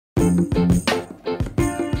Hey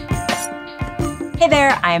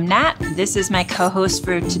there, I'm Nat. This is my co-host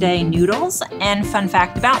for today, Noodles. And fun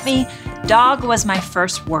fact about me, dog was my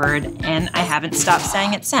first word, and I haven't stopped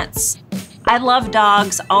saying it since. I love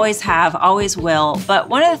dogs, always have, always will, but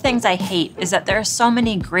one of the things I hate is that there are so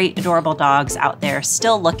many great, adorable dogs out there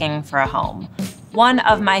still looking for a home. One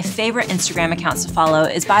of my favorite Instagram accounts to follow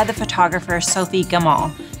is by the photographer Sophie.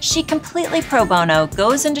 She completely pro bono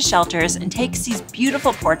goes into shelters and takes these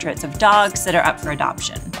beautiful portraits of dogs that are up for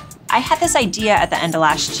adoption. I had this idea at the end of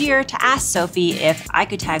last year to ask Sophie if I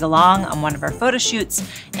could tag along on one of her photo shoots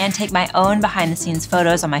and take my own behind-the-scenes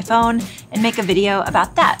photos on my phone and make a video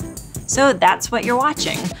about that. So that's what you're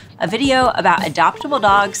watching, a video about adoptable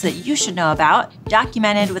dogs that you should know about,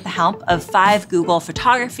 documented with the help of 5 Google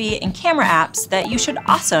photography and camera apps that you should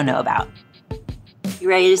also know about. You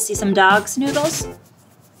ready to see some dogs, Noodles?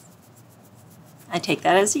 I take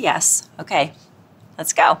that as a yes. Okay,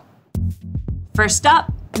 let's go. First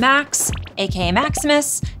up, Max, aka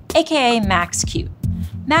Maximus, aka Max Cute.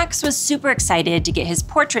 Max was super excited to get his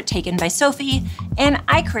portrait taken by Sophie, and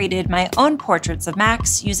I created my own portraits of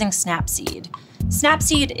Max using Snapseed.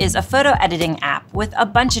 Snapseed is a photo editing app with a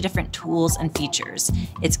bunch of different tools and features.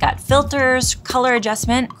 It's got filters, color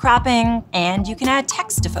adjustment, cropping, and you can add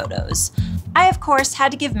text to photos. I, of course,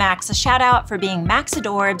 had to give Max a shout out for being Max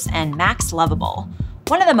Adorbs and Max Lovable.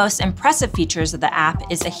 One of the most impressive features of the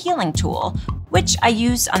app is a healing tool, which I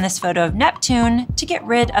used on this photo of Neptune to get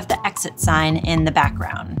rid of the exit sign in the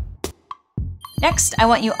background. Next, I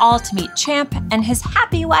want you all to meet Champ and his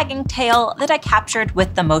happy wagging tail that I captured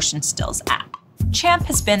with the Motion Stills app. Champ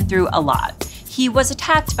has been through a lot. He was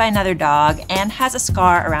attacked by another dog and has a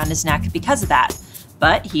scar around his neck because of that.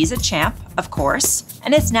 But he's a champ, of course,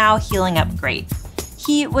 and is now healing up great.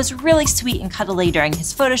 He was really sweet and cuddly during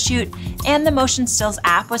his photo shoot, and the Motion Stills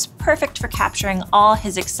app was perfect for capturing all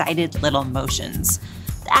his excited little motions.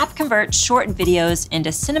 The app converts short videos into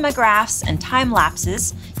cinemagraphs and time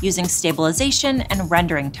lapses using stabilization and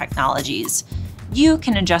rendering technologies. You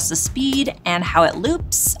can adjust the speed and how it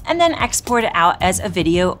loops, and then export it out as a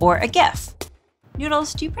video or a GIF.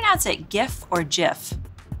 Noodles, do you pronounce it GIF or GIF?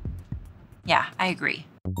 Yeah, I agree.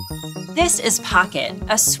 This is Pocket,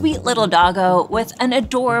 a sweet little doggo with an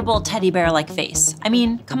adorable teddy bear-like face. I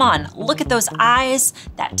mean, come on, look at those eyes,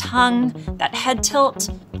 that tongue, that head tilt.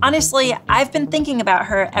 Honestly, I've been thinking about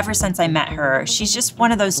her ever since I met her. She's just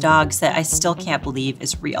one of those dogs that I still can't believe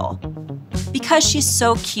is real. Because she's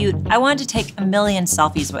so cute, I wanted to take a million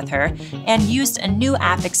selfies with her and used a new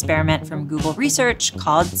app experiment from Google Research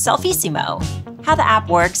called Selfissimo. How the app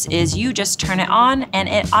works is you just turn it on and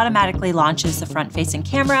it automatically launches the front-facing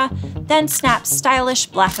camera, then snaps stylish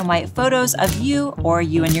black and white photos of you or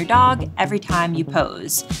you and your dog every time you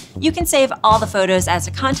pose. You can save all the photos as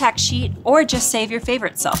a contact sheet or just save your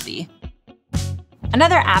favorite selfie.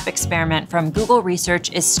 Another app experiment from Google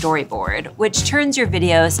Research is Storyboard, which turns your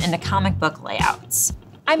videos into comic book layouts.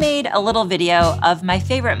 I made a little video of my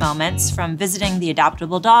favorite moments from visiting the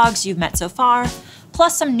adoptable dogs you've met so far,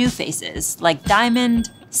 plus some new faces like Diamond,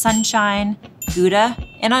 Sunshine, Gouda,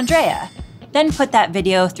 and Andraya. Then put that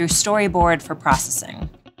video through Storyboard for processing.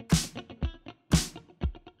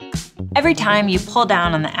 Every time you pull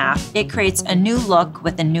down on the app, it creates a new look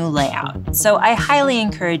with a new layout. So I highly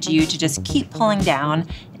encourage you to just keep pulling down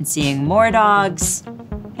and seeing more dogs,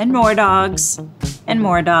 and more dogs, and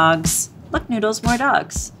more dogs. Look, Noodles, more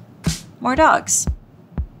dogs. More dogs.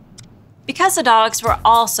 Because the dogs were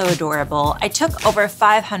all so adorable, I took over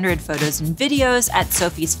 500 photos and videos at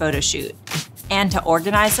Sophie's photo shoot. And to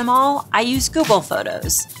organize them all, I use Google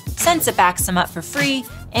Photos, since it backs them up for free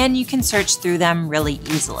and you can search through them really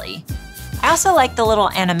easily. I also like the little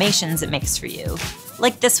animations it makes for you,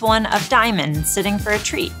 like this one of Diamond sitting for a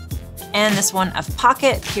treat, and this one of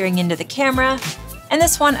Pocket peering into the camera, and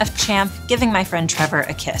this one of Champ giving my friend Trevor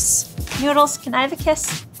a kiss. Noodles, can I have a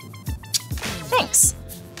kiss? Thanks.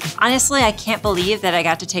 Honestly, I can't believe that I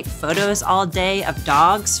got to take photos all day of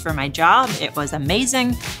dogs for my job. It was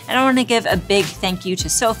amazing. And I want to give a big thank you to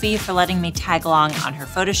Sophie for letting me tag along on her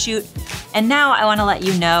photo shoot. And now I want to let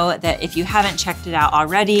you know that if you haven't checked it out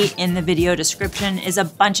already, in the video description is a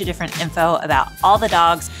bunch of different info about all the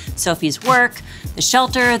dogs, Sophie's work, the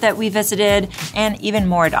shelter that we visited, and even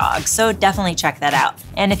more dogs. So definitely check that out.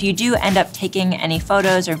 And if you do end up taking any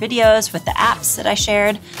photos or videos with the apps that I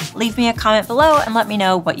shared, leave me a comment below and let me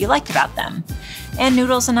know what you liked about them. And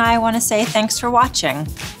Noodles and I want to say thanks for watching.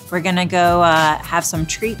 We're gonna go have some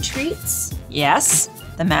treats. Yes,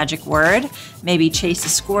 the magic word. Maybe chase a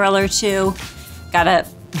squirrel or two. Got a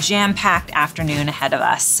jam-packed afternoon ahead of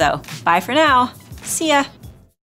us. So bye for now. See ya.